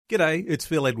G'day, it's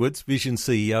Phil Edwards, Vision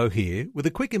CEO here, with a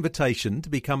quick invitation to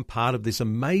become part of this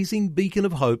amazing beacon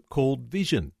of hope called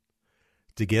Vision.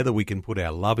 Together we can put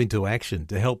our love into action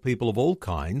to help people of all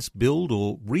kinds build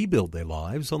or rebuild their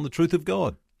lives on the truth of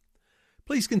God.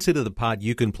 Please consider the part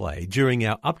you can play during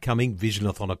our upcoming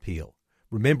Visionathon appeal,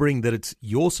 remembering that it's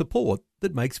your support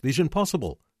that makes Vision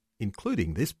possible,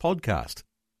 including this podcast.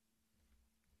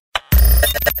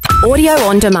 Audio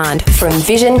on demand from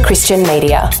Vision Christian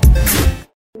Media.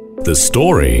 The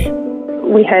story.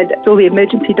 We had all the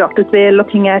emergency doctors there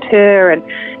looking at her, and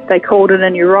they called in a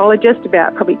neurologist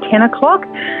about probably 10 o'clock.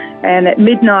 And at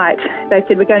midnight, they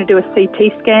said, we're going to do a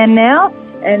CT scan now.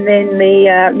 And then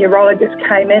the neurologist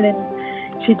came in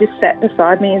and she just sat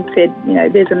beside me and said, you know,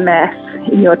 there's a mass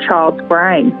in your child's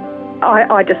brain.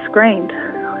 I just screamed,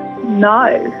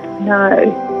 no.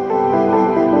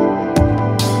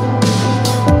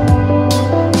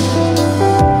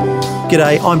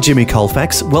 G'day, I'm Jimmy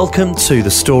Colfax. Welcome to The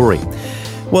Story.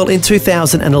 Well, in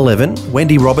 2011,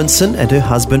 Wendy Robinson and her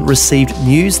husband received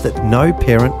news that no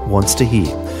parent wants to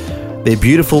hear. Their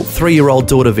beautiful 3-year-old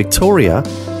daughter Victoria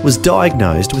was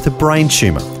diagnosed with a brain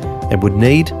tumour and would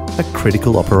need a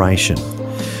critical operation.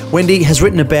 Wendy has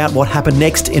written about what happened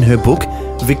next in her book,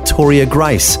 Victoria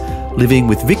Grace, Living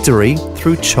with Victory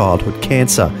Through Childhood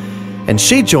Cancer. And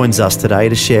she joins us today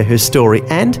to share her story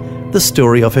and the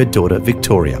story of her daughter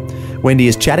Victoria. Wendy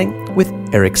is chatting with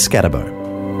Eric Scatterbo.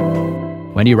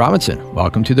 Wendy Robinson,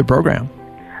 welcome to the program.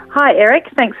 Hi, Eric.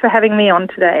 Thanks for having me on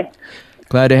today.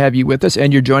 Glad to have you with us.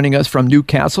 And you're joining us from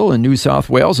Newcastle in New South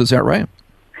Wales, is that right?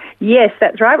 Yes,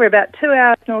 that's right. We're about 2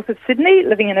 hours north of Sydney,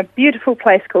 living in a beautiful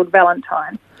place called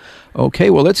Valentine.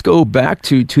 Okay, well, let's go back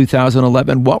to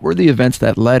 2011. What were the events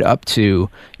that led up to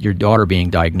your daughter being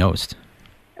diagnosed?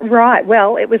 Right.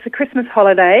 Well, it was the Christmas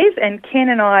holidays, and Ken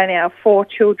and I and our 4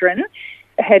 children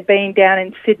had been down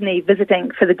in Sydney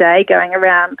visiting for the day, going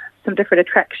around some different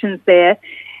attractions there,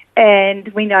 and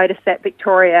we noticed that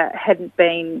Victoria hadn't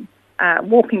been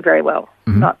walking very well,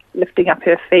 not lifting up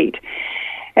her feet.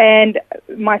 And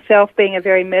myself, being a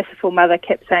very merciful mother,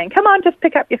 kept saying, come on, just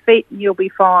pick up your feet and you'll be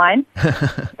fine.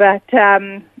 But,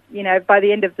 you know, by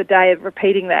the end of the day of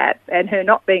repeating that and her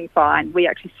not being fine, we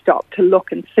actually stopped to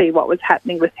look and see what was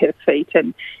happening with her feet.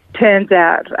 And turns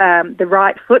out the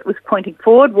right foot was pointing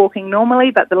forward, walking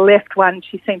normally, but the left one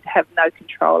she seemed to have no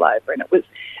control over, and it was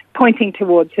pointing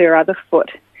towards her other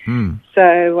foot.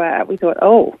 So we thought,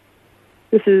 oh,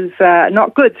 this is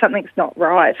not good. Something's not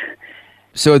right.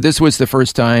 So this was the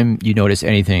first time you noticed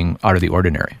anything out of the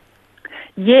ordinary?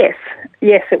 Yes,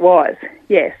 it was,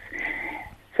 yes.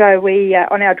 So we,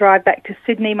 on our drive back to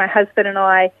Sydney, my husband and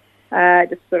I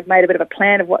just sort of made a bit of a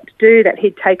plan of what to do, that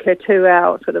he'd take her to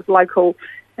our sort of local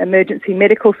emergency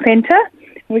medical centre.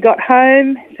 We got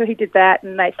home, so he did that,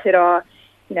 and they said, oh,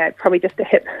 you know, probably just a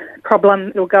hip problem,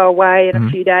 it'll go away in a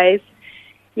few days.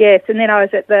 Yes, and then I was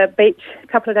at the beach a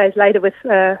couple of days later with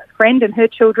a friend and her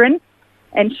children,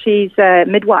 and she's a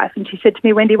midwife, and she said to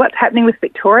me, Wendy, what's happening with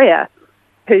Victoria,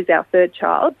 who's our 3rd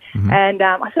child? And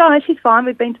I said, oh, no, she's fine.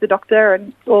 We've been to the doctor and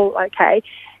it's all okay.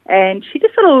 And she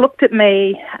just sort of looked at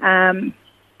me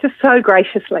just so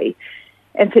graciously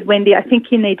and said, Wendy, I think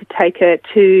you need to take her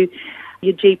to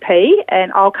your GP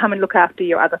and I'll come and look after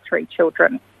your other 3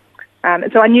 children.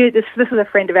 So I knew this was a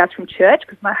friend of ours from church,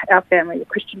 because our family is a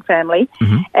Christian family.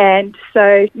 And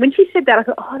so when she said that, I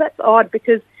thought, oh, that's odd,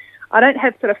 because I don't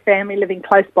have sort of family living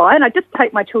close by, and I just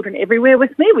take my children everywhere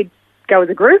with me. We'd go as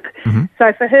a group.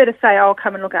 So for her to say, I'll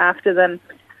come and look after them,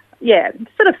 yeah,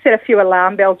 sort of set a few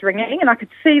alarm bells ringing, and I could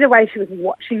see the way she was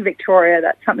watching Victoria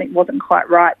that something wasn't quite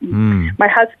right. My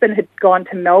husband had gone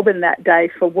to Melbourne that day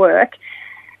for work,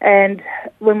 and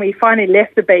when we finally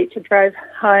left the beach, I drove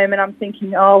home, and I'm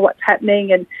thinking, oh, what's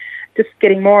happening, and just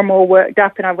getting more and more worked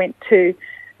up, and I went to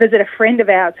visit a friend of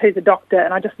ours who's a doctor,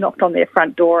 and I just knocked on their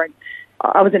front door, and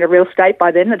I was in a real state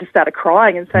by then. I just started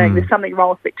crying and saying, there's something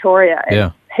wrong with Victoria.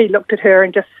 And he looked at her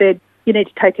and just said, you need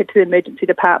to take her to the emergency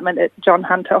department at John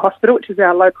Hunter Hospital, which is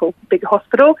our local big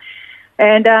hospital,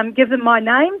 and give them my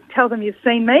name, tell them you've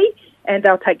seen me, and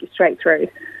they'll take you straight through.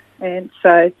 And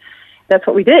so that's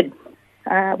what we did.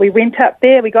 We went up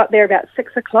there. We got there about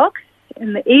 6 o'clock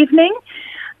in the evening,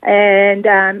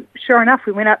 and sure enough,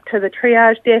 we went up to the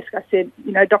triage desk. I said,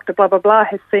 you know, Dr. blah, blah, blah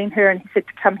has seen her, and he said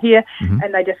to come here,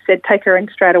 and they just said, take her in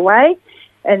straight away.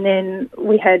 And then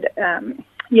we had,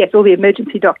 all the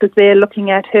emergency doctors there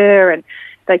looking at her, and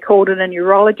they called in a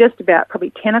neurologist about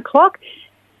probably 10 o'clock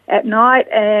at night.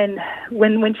 And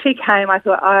when she came, I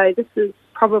thought, oh, this is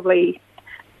probably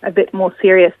a bit more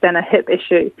serious than a hip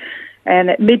issue.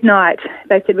 And at midnight,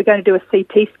 they said, we're going to do a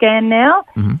CT scan now.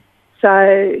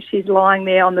 So she's lying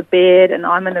there on the bed and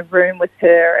I'm in a room with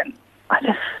her, and I'm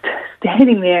just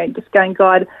standing there and just going,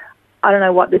 God, I don't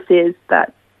know what this is,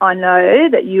 but I know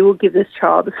that you will give this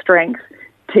child the strength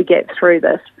to get through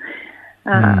this.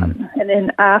 And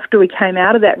then after we came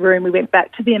out of that room, we went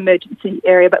back to the emergency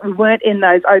area, but we weren't in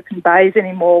those open bays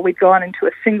anymore. We'd gone into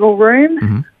a single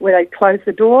room where they'd closed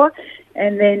the door,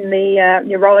 and then the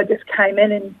neurologist came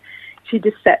in and she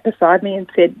just sat beside me and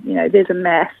said, there's a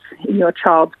mass in your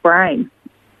child's brain.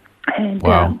 And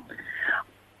wow.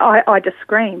 I just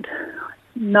screamed,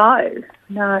 no.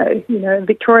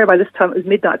 Victoria, by this time it was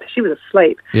midnight, so she was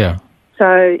asleep. Yeah.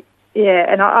 So, yeah,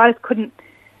 and I just couldn't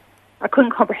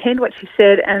comprehend what she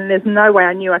said, and there's no way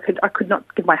I knew I could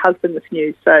not give my husband this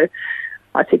news. So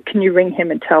I said, can you ring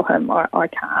him and tell him I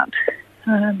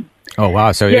can't? Oh,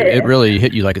 wow. So it really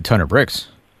hit you like a ton of bricks.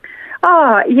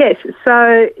 Oh, yes.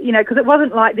 So, because it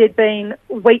wasn't like there'd been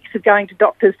weeks of going to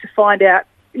doctors to find out,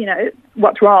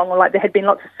 what's wrong, or like there had been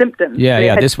lots of symptoms.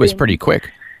 Yeah, this was pretty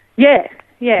quick. Yeah.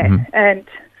 And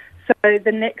so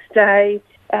the next day,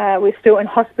 we're still in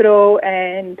hospital,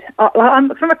 and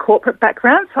I'm from a corporate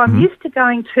background, so I'm used to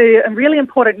going to really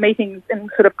important meetings in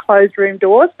sort of closed room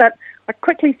doors, but I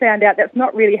quickly found out that's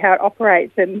not really how it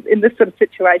operates in this sort of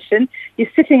situation.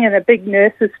 You're sitting in a big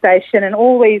nurses' station, and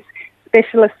all these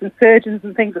specialists and surgeons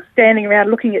and things are standing around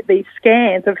looking at these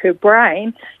scans of her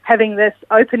brain, having this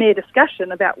open-air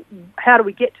discussion about how do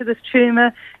we get to this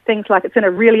tumour, things like it's in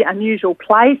a really unusual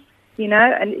place,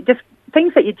 and just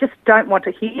things that you just don't want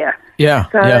to hear. Yeah.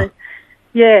 So,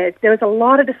 there was a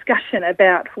lot of discussion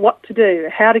about what to do,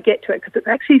 how to get to it, because it's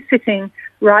actually sitting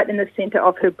right in the centre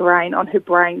of her brain, on her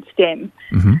brain stem,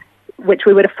 which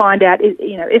we were to find out,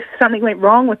 if something went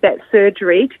wrong with that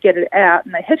surgery to get it out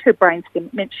and they hit her brain stem,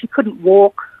 it meant she couldn't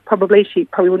walk, probably. She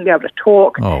probably wouldn't be able to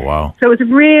talk. Oh, wow. So it was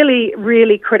a really,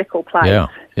 really critical place.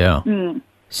 Yeah.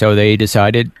 So they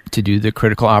decided to do the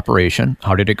critical operation.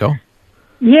 How did it go?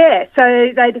 Yeah, so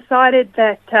they decided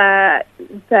that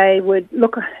they would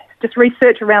just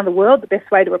research around the world the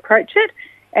best way to approach it,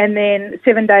 and then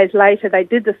 7 days later they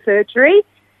did the surgery,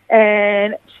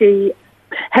 and she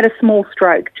had a small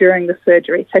stroke during the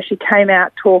surgery. So she came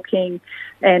out talking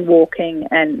and walking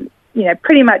and,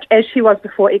 pretty much as she was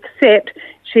before, except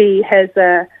she has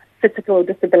a physical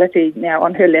disability now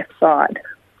on her left side.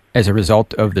 As a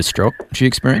result of the stroke she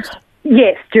experienced?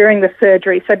 Yes, during the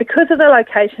surgery. So because of the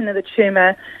location of the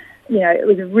tumour, it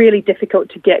was really difficult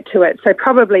to get to it. So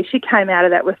probably she came out of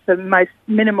that with the most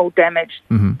minimal damage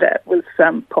that was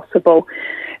possible.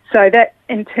 So that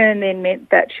in turn then meant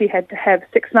that she had to have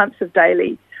 6 months of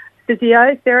daily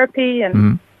physiotherapy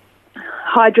and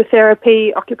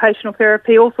hydrotherapy, occupational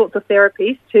therapy, all sorts of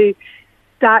therapies to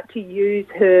start to use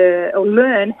her or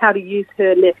learn how to use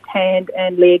her left hand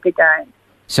and leg again.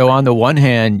 So on the one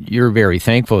hand, you're very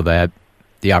thankful that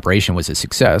the operation was a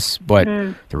success, but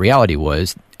the reality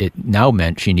was it now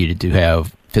meant she needed to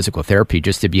have physical therapy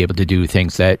just to be able to do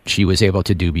things that she was able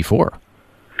to do before.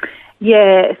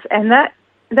 Yes, and that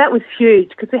was huge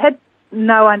because we had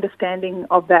no understanding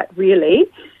of that really.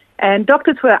 And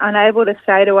doctors were unable to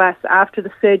say to us after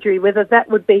the surgery whether that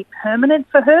would be permanent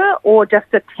for her or just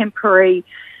a temporary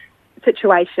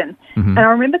situation. And I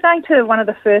remember going to one of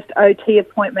the first OT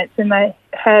appointments, and they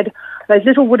had those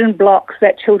little wooden blocks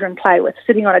that children play with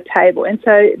sitting on a table. And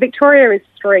so Victoria is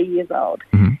 3 years old.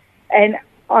 And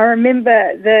I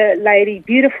remember the lady,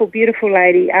 beautiful, beautiful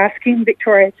lady, asking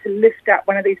Victoria to lift up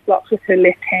one of these blocks with her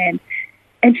left hand.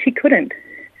 And she couldn't.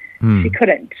 She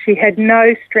couldn't. She had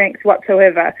no strength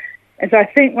whatsoever. And so I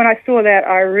think when I saw that,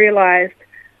 I realised,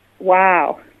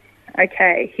 wow,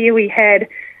 okay, here we had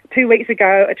 2 weeks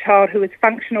ago a child who was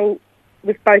functional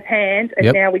with both hands,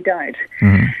 and now we don't.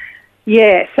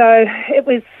 Yeah, so it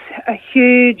was a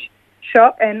huge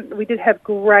shock, and we did have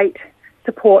great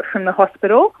support from the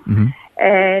hospital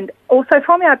and also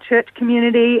from our church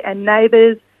community and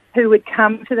neighbours who would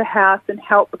come to the house and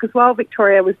help, because while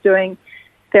Victoria was doing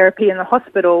therapy in the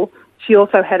hospital, she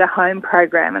also had a home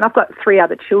program, and I've got 3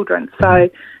 other children, so,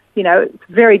 it's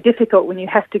very difficult when you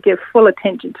have to give full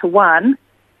attention to one,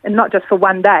 and not just for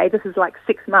 1 day. This is like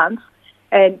 6 months.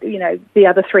 And, the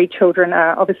other 3 children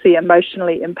are obviously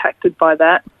emotionally impacted by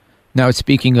that. Now,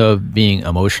 speaking of being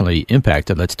emotionally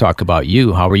impacted, let's talk about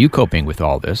you. How are you coping with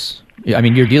all this? I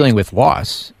mean, you're dealing with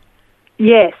loss.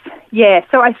 Yes, yeah.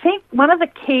 So I think one of the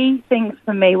key things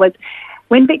for me was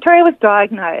when Victoria was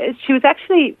diagnosed, she was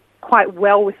actually quite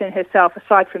well within herself,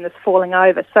 aside from this falling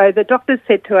over. So the doctors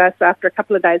said to us after a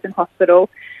couple of days in hospital,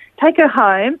 take her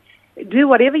home, do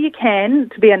whatever you can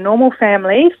to be a normal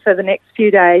family for the next few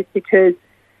days, because,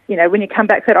 when you come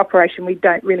back for that operation, we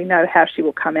don't really know how she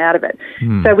will come out of it.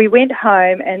 So we went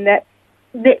home, and that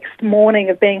next morning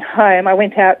of being home, I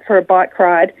went out for a bike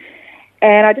ride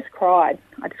and I just cried.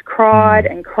 I just cried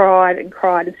and cried and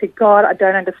cried and said, God, I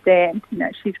don't understand.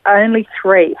 She's only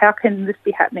 3. How can this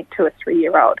be happening to a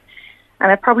 3-year-old?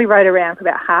 And I probably rode around for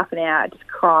about half an hour just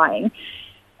crying.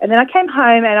 And then I came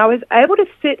home and I was able to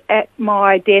sit at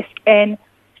my desk and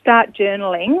start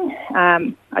journaling.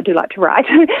 I do like to write.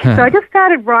 So I just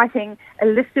started writing a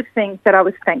list of things that I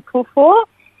was thankful for.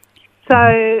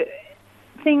 So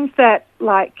things that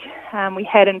we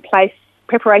had in place,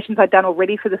 preparations I'd done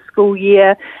already for the school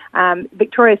year.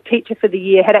 Victoria's teacher for the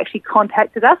year had actually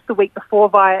contacted us the week before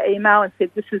via email and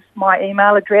said, this is my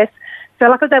email address. So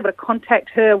I was able to contact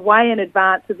her way in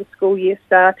advance of the school year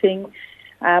starting.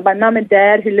 My mum and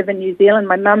dad, who live in New Zealand,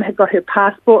 my mum had got her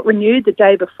passport renewed the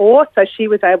day before, so she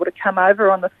was able to come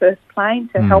over on the first plane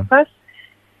to help us.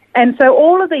 And so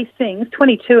all of these things,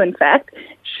 22 in fact,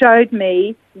 showed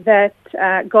me that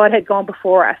God had gone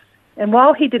before us. And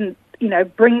while he didn't,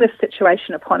 bring this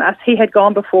situation upon us, he had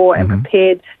gone before and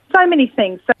prepared so many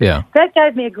things. So that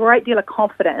gave me a great deal of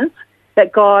confidence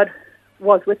that God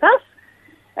was with us.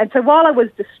 And so while I was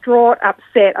distraught,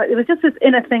 upset, it was just this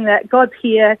inner thing that God's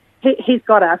here, He's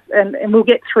got us, and we'll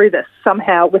get through this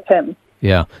somehow with him.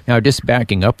 Yeah. Now, just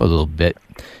backing up a little bit,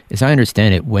 as I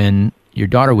understand it, when your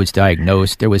daughter was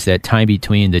diagnosed, there was that time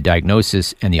between the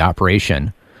diagnosis and the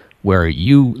operation where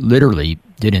you literally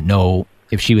didn't know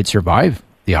if she would survive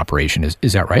the operation.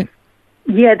 Is that right?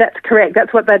 Yeah, that's correct.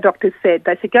 That's what the doctors said.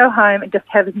 They said, go home and just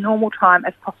have as normal time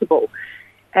as possible.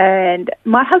 And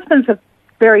my husband's a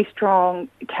very strong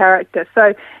character.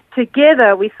 So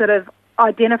together we sort of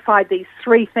identified these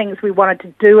 3 things we wanted to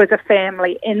do as a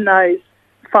family in those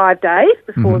 5 days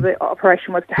before the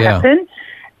operation was to happen.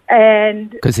 And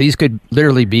because these could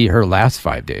literally be her last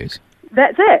 5 days.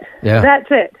 That's it. Yeah. That's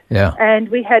it. Yeah. And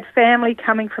we had family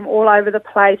coming from all over the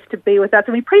place to be with us.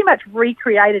 And we pretty much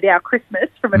recreated our Christmas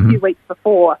from a few weeks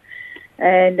before.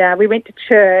 And we went to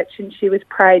church and she was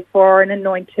prayed for and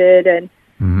anointed. And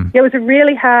it was a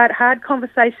really hard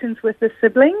conversations with the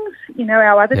siblings,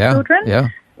 our other children. Yeah.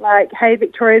 Like, hey,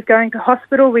 Victoria's going to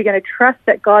hospital. We're going to trust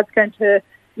that God's going to,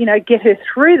 get her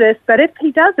through this. But if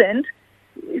he doesn't,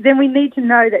 then we need to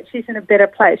know that she's in a better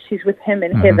place. She's with him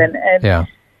in heaven. And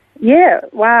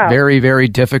wow. Very, very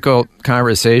difficult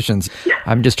conversations.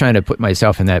 I'm just trying to put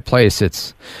myself in that place.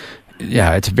 It's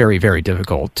very, very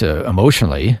difficult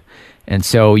emotionally. And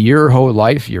so your whole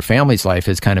life, your family's life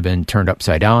has kind of been turned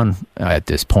upside down at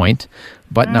this point.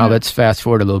 But now let's fast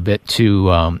forward a little bit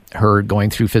to her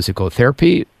going through physical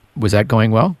therapy. Was that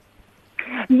going well?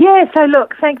 Yeah, so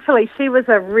look, thankfully she was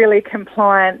a really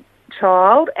compliant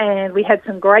child and we had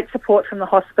some great support from the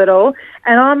hospital.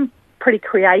 And I'm pretty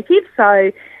creative,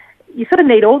 so you sort of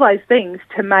need all those things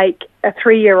to make a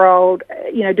 3-year-old,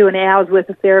 do an hour's worth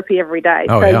of therapy every day.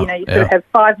 You sort of have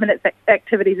 5 minutes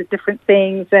activities of different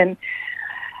things. And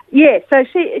so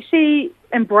she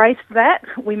embraced that.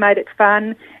 We made it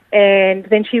fun. And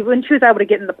then when she was able to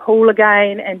get in the pool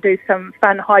again and do some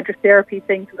fun hydrotherapy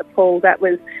things in the pool, that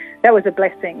was a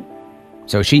blessing.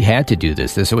 So she had to do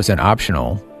this. This wasn't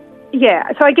optional. Yeah.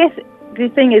 So I guess the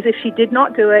thing is, if she did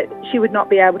not do it, she would not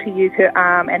be able to use her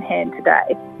arm and hand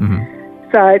today.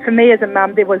 So for me as a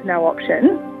mum, there was no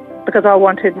option because I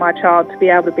wanted my child to be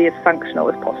able to be as functional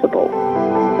as possible.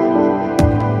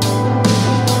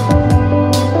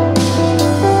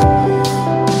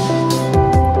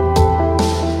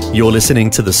 You're listening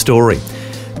to The Story.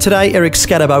 Today, Eric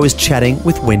Scadabo is chatting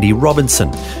with Wendy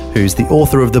Robinson, who's the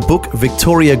author of the book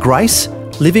Victoria Grace,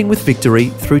 Living with Victory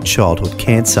Through Childhood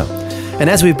Cancer. And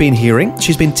as we've been hearing,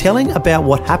 she's been telling about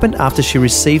what happened after she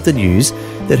received the news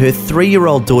that her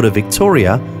 3-year-old daughter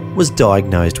Victoria was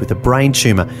diagnosed with a brain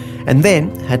tumour and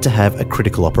then had to have a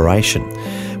critical operation.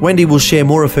 Wendy will share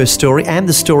more of her story and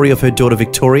the story of her daughter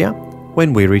Victoria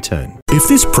when we return. If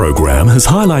this program has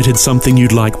highlighted something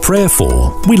you'd like prayer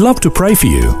for, we'd love to pray for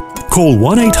you. Call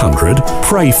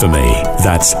 1-800-PRAY-FOR-ME.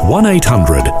 That's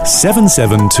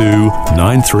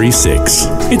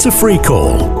 1-800-772-936. It's a free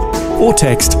call. Or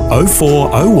text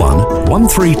 0401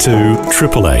 132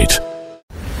 888.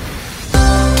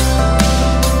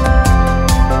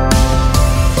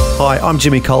 Hi, I'm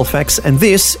Jimmy Colfax and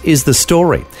this is The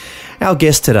Story. Our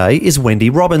guest today is Wendy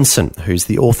Robinson, who's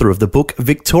the author of the book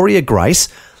Victoria Grace,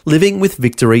 Living with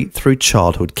Victory Through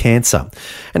Childhood Cancer.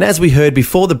 And as we heard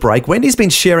before the break, Wendy's been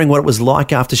sharing what it was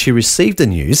like after she received the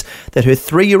news that her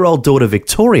 3-year-old daughter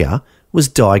Victoria was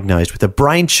diagnosed with a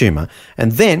brain tumour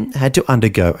and then had to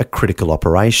undergo a critical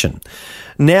operation.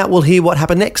 Now we'll hear what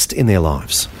happened next in their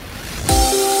lives.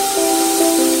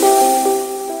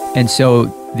 And so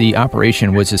the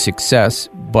operation was a success,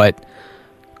 but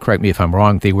correct me if I'm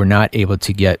wrong, they were not able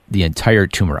to get the entire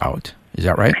tumor out. Is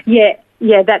that right?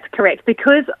 Yeah, that's correct.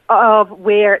 Because of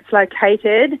where it's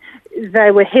located,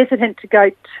 they were hesitant to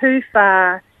go too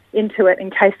far into it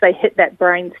in case they hit that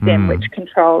brain stem, which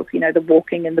controls, the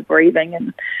walking and the breathing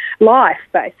and life,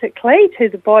 basically, to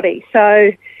the body.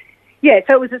 So,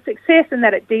 so it was a success in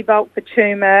that it debulked the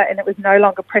tumour and it was no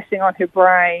longer pressing on her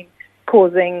brain,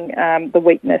 causing the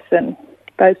weakness and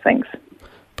those things.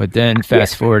 But then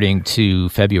fast-forwarding to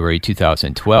February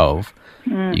 2012,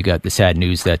 you got the sad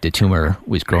news that the tumor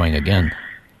was growing again.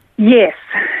 Yes.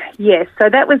 So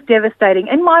that was devastating.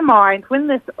 In my mind, when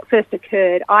this first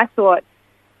occurred, I thought,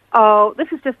 oh, this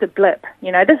is just a blip.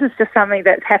 This is just something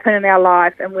that's happened in our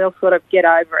life and we'll sort of get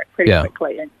over it pretty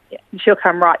quickly and she'll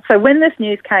come right. So when this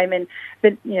news came in,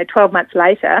 12 months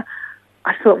later,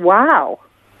 I thought, wow,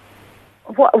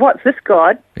 what's this,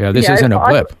 God? Yeah, this isn't a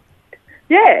blip.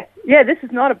 This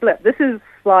is not a blip. This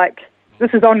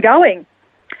is ongoing.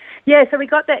 Yeah, so we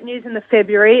got that news in the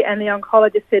February and the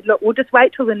oncologist said, look, we'll just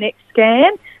wait till the next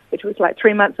scan, which was like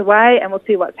 3 months away, and we'll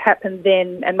see what's happened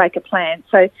then and make a plan.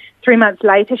 So 3 months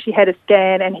later, she had a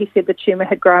scan and he said the tumour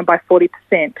had grown by 40%.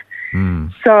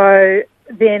 So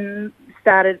then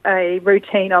started a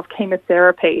routine of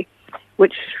chemotherapy,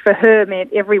 which for her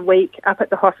meant every week up at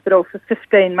the hospital for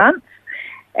 15 months.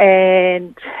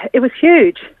 And it was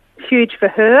huge for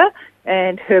her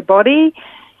and her body.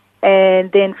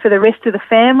 And then for the rest of the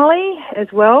family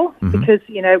as well, because,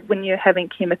 when you're having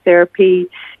chemotherapy,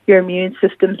 your immune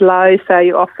system's low, so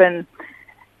you often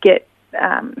get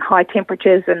high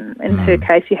temperatures. And in her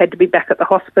case, you had to be back at the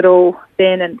hospital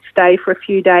then and stay for a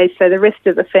few days. So the rest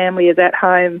of the family is at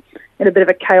home in a bit of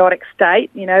a chaotic state.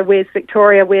 Where's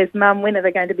Victoria? Where's Mum? When are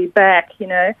they going to be back?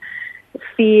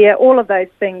 Fear, all of those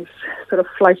things sort of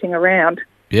floating around.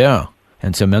 Yeah.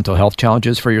 And some mental health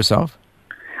challenges for yourself?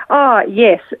 Oh,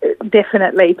 yes,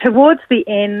 definitely. Towards the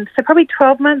end, so probably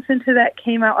 12 months into that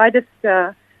chemo, I just,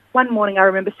 one morning I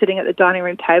remember sitting at the dining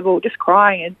room table just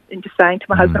crying and just saying to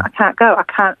my husband, I can't go. I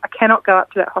cannot go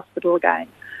up to that hospital again.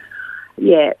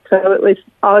 Yeah, so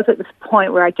I was at this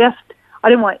point where I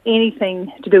didn't want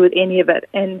anything to do with any of it.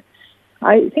 And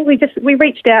I think we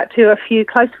reached out to a few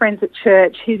close friends at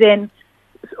church who then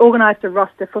organised a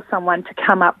roster for someone to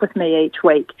come up with me each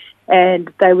week.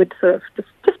 And they would sort of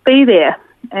just be there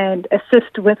and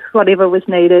assist with whatever was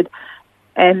needed.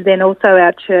 And then also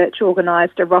our church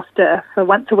organised a roster for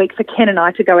once a week for Ken and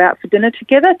I to go out for dinner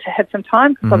together to have some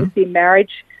time, because obviously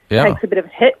marriage takes a bit of a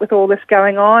hit with all this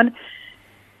going on.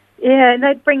 Yeah, and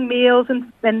they'd bring meals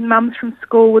and mums from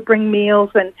school would bring meals.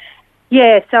 And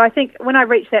so I think when I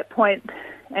reached that point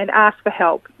and asked for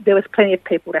help, there was plenty of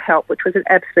people to help, which was an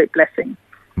absolute blessing.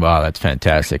 Wow, that's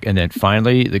fantastic. And then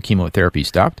finally the chemotherapy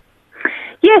stopped?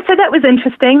 Yeah, so that was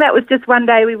interesting. That was just one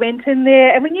day we went in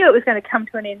there and we knew it was going to come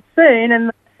to an end soon, and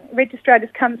the registrar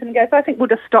just comes and goes, I think we'll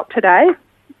just stop today.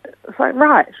 It's like,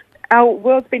 right, our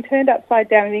world's been turned upside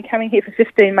down. We've been coming here for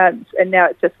 15 months and now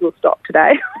it's just, we'll stop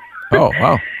today. Oh,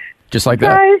 wow. Just like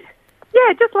that? So,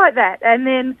 yeah, just like that. And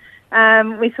then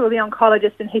we saw the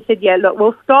oncologist and he said, look,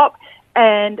 we'll stop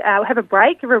and we'll have a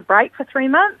break for 3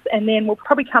 months, and then we'll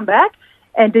probably come back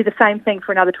and do the same thing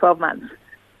for another 12 months.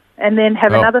 And then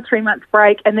have another 3 months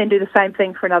break, and then do the same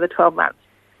thing for another 12 months.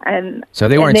 And so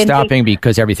they weren't stopping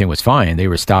because everything was fine. They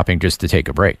were stopping just to take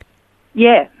a break.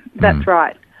 Yeah, that's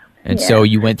right. And so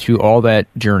you went through all that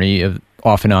journey of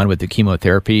off and on with the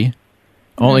chemotherapy,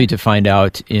 only to find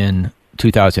out in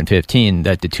 2015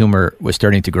 that the tumor was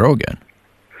starting to grow again.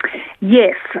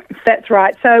 Yes, that's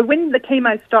right. So when the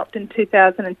chemo stopped in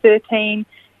 2013,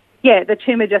 the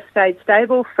tumour just stayed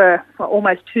stable for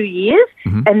almost 2 years,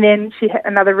 and then she had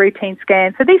another routine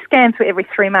scan. So these scans were every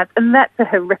 3 months, and that's a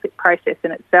horrific process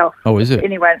in itself. Oh, is it?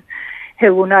 Anyone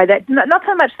who will know that. Not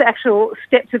so much the actual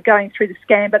steps of going through the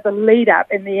scan, but the lead-up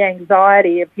and the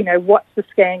anxiety of, what's the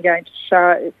scan going to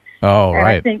show. Oh, and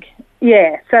right. I think,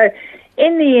 so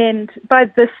in the end, by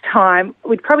this time,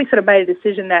 we'd probably sort of made a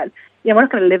decision that, we're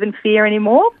not going to live in fear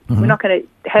anymore. We're not going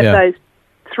to have those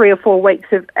 3 or 4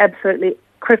 weeks of absolutely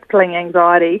crippling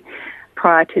anxiety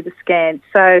prior to the scan.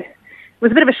 So it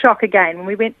was a bit of a shock again when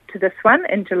we went to this one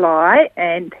in July,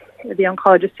 and the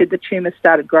oncologist said the tumour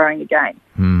started growing again.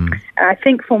 And I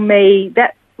think for me,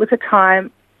 that was a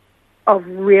time of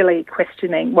really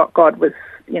questioning what God was,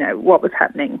 what was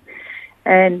happening.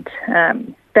 And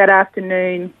that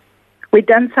afternoon, we'd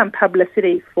done some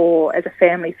publicity as a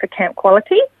family for Camp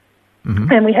Quality.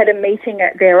 And we had a meeting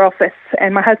at their office,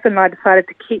 and my husband and I decided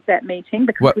to keep that meeting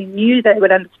because we knew they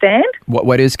would understand.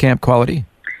 What is Camp Quality?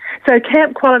 So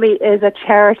Camp Quality is a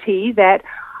charity that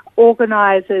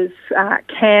organises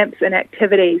camps and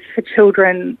activities for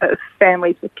children of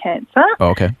families with cancer. Oh,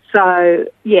 okay. So,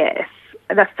 yes,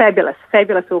 a fabulous,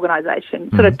 fabulous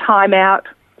organisation. Sort of time out,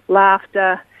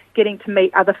 laughter, getting to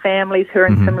meet other families who are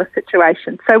in similar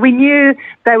situations. So we knew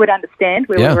they would understand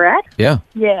where we were at. Yeah.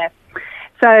 Yeah.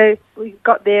 So we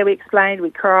got there, we explained,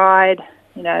 we cried,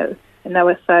 and they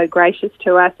were so gracious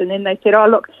to us. And then they said, oh,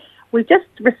 look, we've just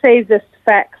received this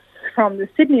fax from the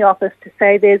Sydney office to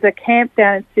say there's a camp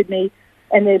down in Sydney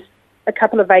and there's a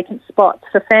couple of vacant spots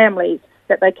for families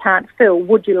that they can't fill.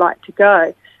 Would you like to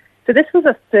go? So this was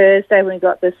a Thursday when we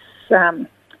got this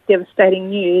devastating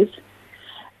news.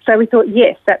 So we thought,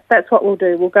 yes, that's what we'll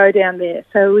do. We'll go down there.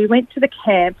 So we went to the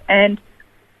camp, and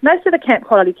most of the camp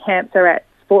quality camps are at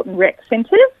sport and rec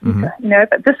centres,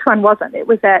 but this one wasn't. It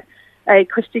was at a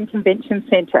Christian convention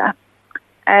centre.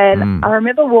 And I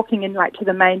remember walking in to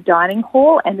the main dining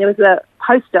hall, and there was a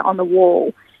poster on the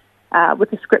wall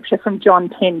with a scripture from John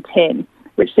 10:10,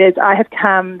 which says, I have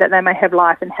come that they may have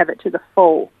life and have it to the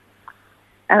full.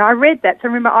 And I read that. So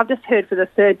remember, I've just heard for the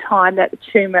third time that the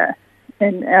tumour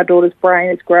in our daughter's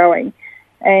brain is growing.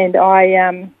 And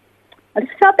I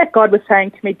just felt that God was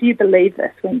saying to me, do you believe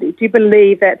this, Wendy? Do you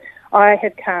believe that I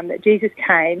have come, that Jesus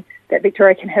came, that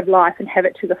Victoria can have life and have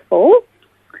it to the full?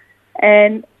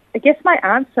 And I guess my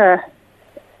answer,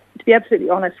 to be absolutely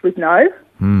honest, was no.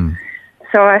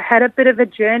 So I had a bit of a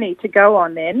journey to go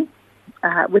on then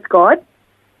with God,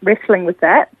 wrestling with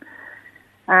that.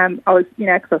 I was,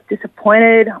 because I was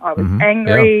disappointed, I was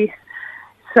angry. Yeah.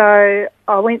 So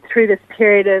I went through this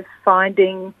period of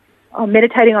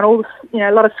meditating on all,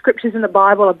 a lot of scriptures in the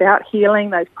Bible about healing,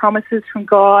 those promises from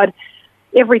God,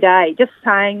 every day, just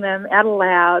saying them out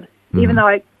loud, even though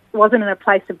I wasn't in a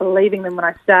place of believing them when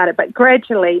I started. But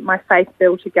gradually my faith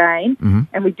built again,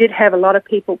 and we did have a lot of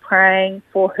people praying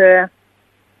for her.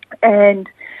 And,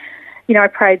 I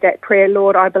prayed that prayer,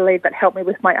 Lord, I believe, but help me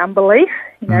with my unbelief,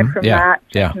 from March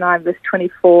 9, verse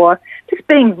 24. Just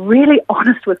being really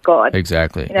honest with God.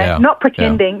 Exactly. Not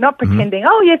pretending,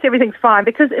 oh, yes, everything's fine,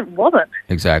 because it wasn't.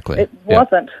 Exactly. It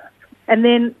wasn't. And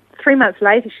then 3 months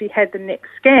later, she had the next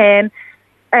scan,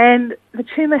 and the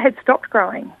tumour had stopped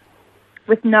growing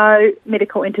with no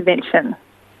medical intervention.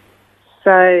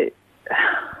 So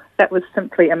that was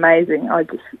simply amazing.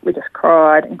 We just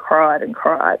cried and cried and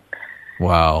cried.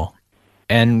 Wow.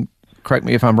 And correct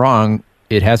me if I'm wrong,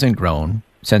 it hasn't grown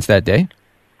since that day?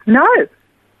 No,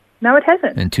 it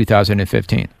hasn't. In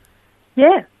 2015?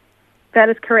 Yeah, that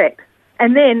is correct.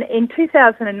 And then in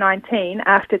 2019,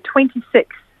 after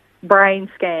 26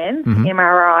 brain scans,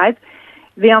 MRIs,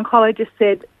 the oncologist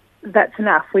said, that's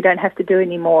enough. We don't have to do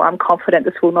any more. I'm confident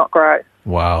this will not grow.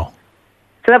 Wow.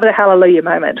 So that was a hallelujah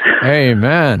moment.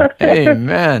 Amen.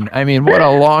 Amen. I mean, what a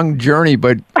long journey,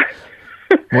 but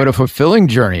what a fulfilling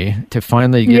journey to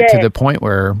finally get to the point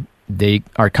where they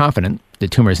are confident the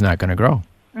tumor is not going to grow.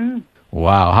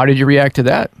 Wow. How did you react to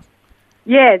that?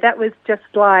 Yeah, that was just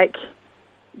my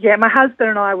husband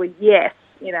and I were,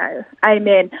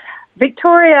 amen.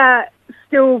 Victoria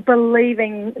still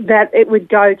believing that it would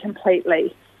go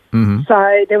completely.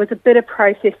 So there was a bit of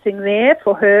processing there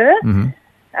for her,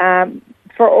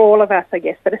 for all of us, I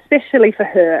guess, but especially for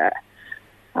her.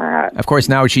 Of course,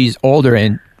 now she's older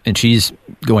and she's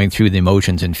going through the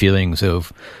emotions and feelings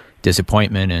of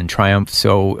disappointment and triumph.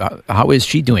 So how is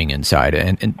she doing inside?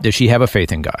 And does she have a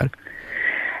faith in God?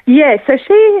 Yeah, so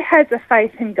she has a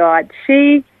faith in God.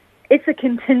 It's a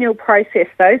continual process,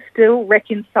 though, still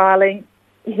reconciling.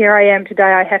 Here I am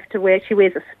today, she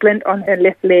wears a splint on her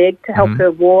left leg to help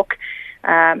her walk.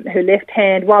 Her left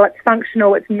hand, while it's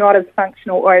functional, it's not as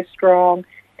functional or as strong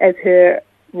as her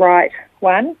right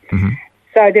one.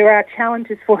 So there are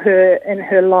challenges for her in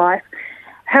her life.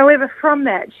 However, from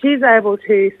that, she's able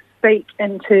to speak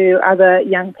into other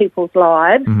young people's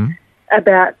lives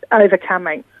about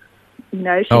overcoming. She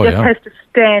has to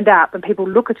stand up and people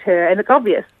look at her and it's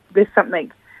obvious there's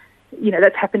something,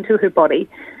 that's happened to her body.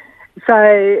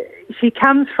 So she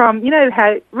comes from,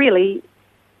 how really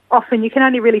often you can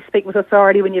only really speak with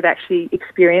authority when you've actually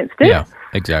experienced it. Yeah,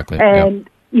 exactly. And,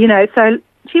 so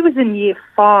she was in year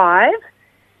 5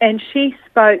 and she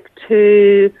spoke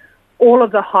to all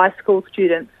of the high school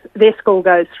students. Their school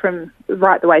goes from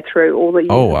right the way through all the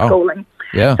years of schooling.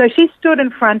 Yeah. So she stood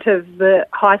in front of the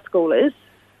high schoolers,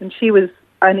 and she was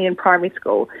only in primary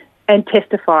school, and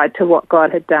testified to what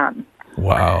God had done.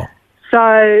 Wow.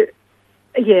 So,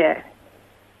 yeah,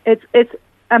 it's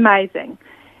amazing.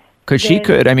 Because she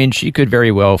could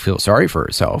very well feel sorry for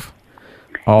herself.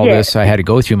 All this I had to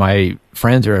go through. My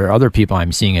friends or other people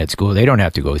I'm seeing at school, they don't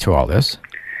have to go through all this.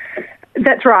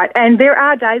 That's right. And there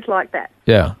are days like that.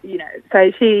 Yeah.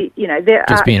 So she, there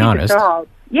just are... being honest.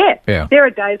 Yeah, there are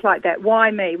days like that. Why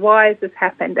me? Why has this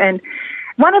happened? And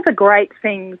one of the great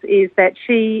things is that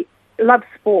she loves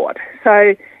sport.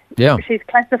 So she's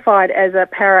classified as a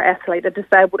para-athlete, a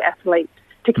disabled athlete,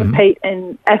 to compete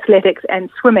in athletics and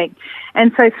swimming.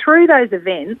 And so through those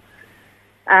events,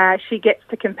 she gets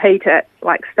to compete at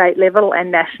like state level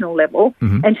and national level.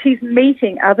 And she's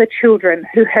meeting other children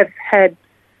who have had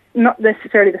not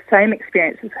necessarily the same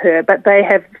experience as her, but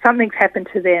something's happened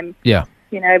to them. Yeah.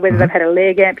 You know, whether they've had a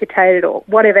leg amputated or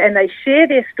whatever, and they share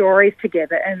their stories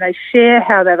together and they share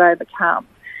how they've overcome.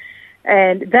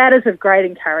 And that is of great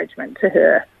encouragement to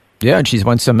her. Yeah, and she's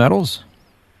won some medals.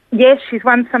 Yes, she's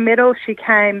won some medals. She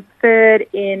came third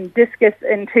in discus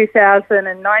in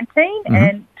 2019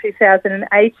 and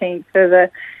 2018 for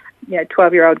the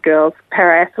 12-year-old girls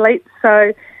para-athletes.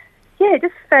 So, yeah,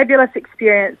 just fabulous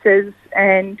experiences,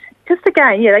 and just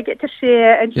again, they get to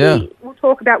share, and she will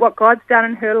talk about what God's done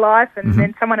in her life, and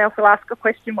then someone else will ask a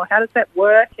question, well, how does that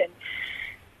work? And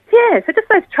so just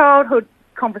those childhood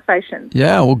conversations.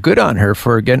 Yeah, well, good on her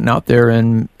for getting out there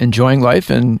and enjoying life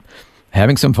and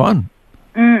having some fun.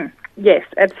 Yes,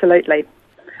 absolutely.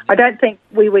 I don't think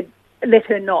we would let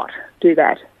her not do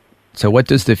that. So what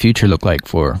does the future look like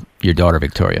for your daughter,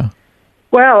 Victoria?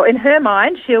 Well, in her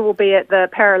mind, she will be at the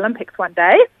Paralympics one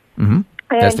day. And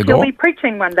That's the goal. She'll be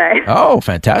preaching one day. Oh,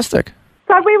 fantastic.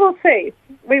 So we will see.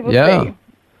 We will see.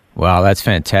 Wow, that's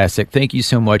fantastic. Thank you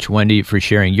so much, Wendy, for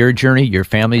sharing your journey, your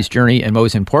family's journey, and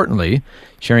most importantly,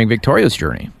 sharing Victoria's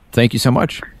journey. Thank you so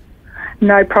much.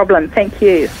 No problem. Thank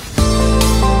you.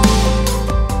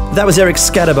 That was Eric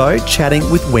Scatterbo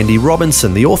chatting with Wendy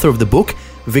Robinson, the author of the book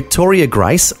Victoria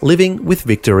Grace, Living with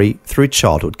Victory Through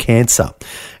Childhood Cancer.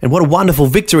 And what a wonderful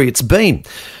victory it's been.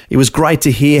 It was great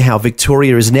to hear how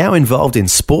Victoria is now involved in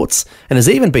sports and has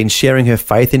even been sharing her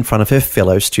faith in front of her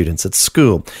fellow students at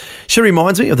school. She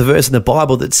reminds me of the verse in the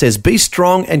Bible that says, "Be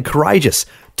strong and courageous.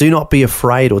 Do not be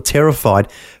afraid or terrified,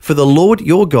 for the Lord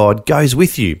your God goes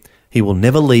with you. He will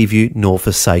never leave you nor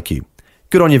forsake you."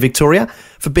 Good on you, Victoria,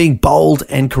 for being bold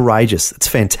and courageous. It's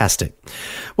fantastic.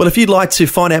 Well, if you'd like to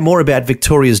find out more about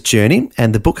Victoria's journey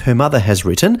and the book her mother has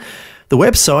written, the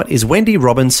website is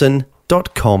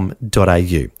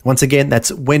wendyrobinson.com.au. Once again,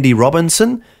 that's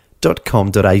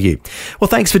wendyrobinson.com.au. Well,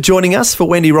 thanks for joining us for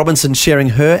Wendy Robinson sharing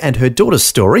her and her daughter's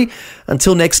story.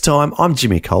 Until next time, I'm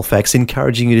Jimmy Colfax,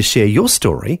 encouraging you to share your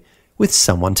story with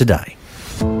someone today.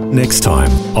 Next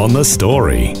time on The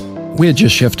Story. We had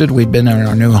just shifted. We'd been in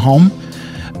our new home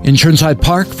in Churnside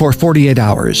Park for 48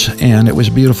 hours, and it was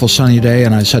a beautiful sunny day,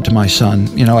 and I said to my son,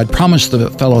 I'd promised the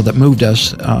fellow that moved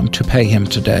us to pay him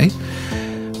today,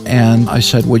 and I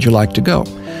said, would you like to go?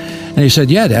 And he said,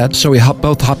 yeah, Dad. So we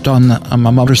both hopped on my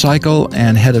motorcycle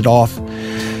and headed off.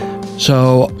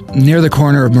 So near the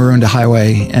corner of Maroondah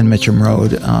Highway and Mitcham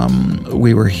Road,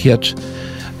 we were hit,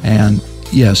 and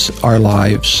yes, our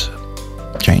lives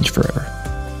changed forever.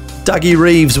 Dougie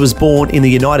Reeves was born in the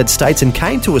United States and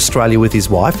came to Australia with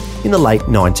his wife in the late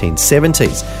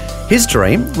 1970s. His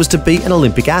dream was to be an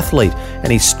Olympic athlete,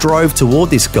 and he strove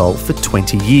toward this goal for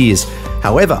 20 years.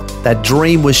 However, that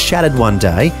dream was shattered one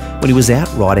day when he was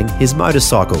out riding his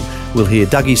motorcycle. We'll hear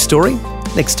Dougie's story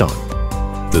next time.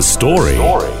 The Story.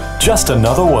 Just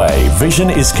another way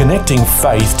Vision is connecting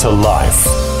faith to life.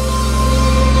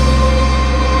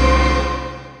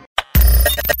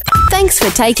 Thanks for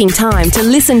taking time to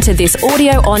listen to this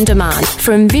audio on demand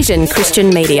from Vision Christian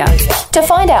Media. To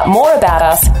find out more about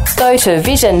us, go to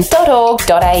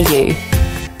vision.org.au.